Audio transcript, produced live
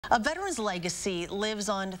A veteran's legacy lives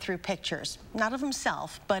on through pictures, not of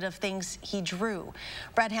himself, but of things he drew.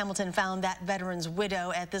 Brad Hamilton found that veteran's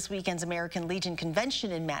widow at this weekend's American Legion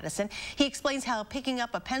convention in Madison. He explains how picking up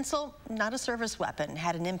a pencil, not a service weapon,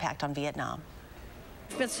 had an impact on Vietnam.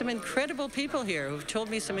 I've met some incredible people here who've told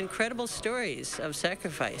me some incredible stories of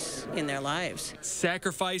sacrifice in their lives.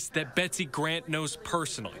 Sacrifice that Betsy Grant knows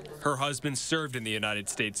personally. Her husband served in the United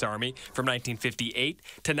States Army from 1958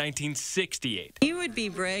 to 1968. He would be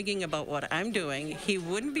bragging about what I'm doing. He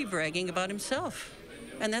wouldn't be bragging about himself.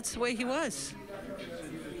 And that's the way he was.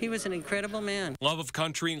 He was an incredible man. Love of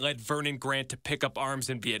country led Vernon Grant to pick up arms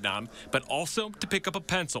in Vietnam, but also to pick up a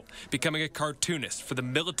pencil, becoming a cartoonist for the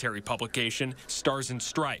military publication Stars and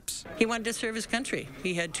Stripes. He wanted to serve his country.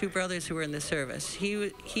 He had two brothers who were in the service.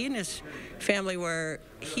 He and his family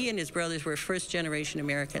he and his brothers were first-generation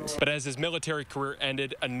Americans. But as his military career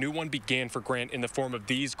ended, a new one began for Grant in the form of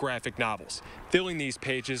these graphic novels. Filling these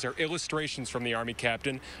pages are illustrations from the Army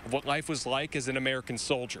captain of what life was like as an American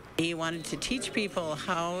soldier. He wanted to teach people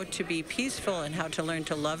how to be peaceful and how to learn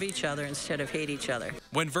to love each other instead of hate each other.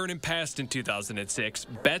 When Vernon passed in 2006,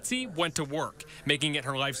 Betsy went to work, making it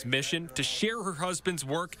her life's mission to share her husband's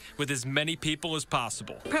work with as many people as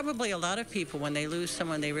possible. Probably a lot of people, when they lose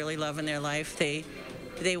someone they really love in their life, they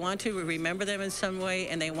want to remember them in some way,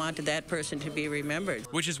 and they wanted that person to be remembered.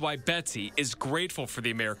 Which is why Betsy is grateful for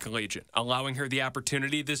the American Legion, allowing her the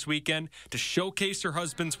opportunity this weekend to showcase her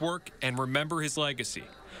husband's work and remember his legacy.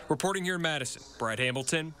 Reporting here in Madison, Brad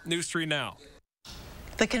Hamilton, News 3 Now.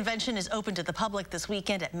 The convention is open to the public this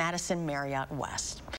weekend at Madison Marriott West.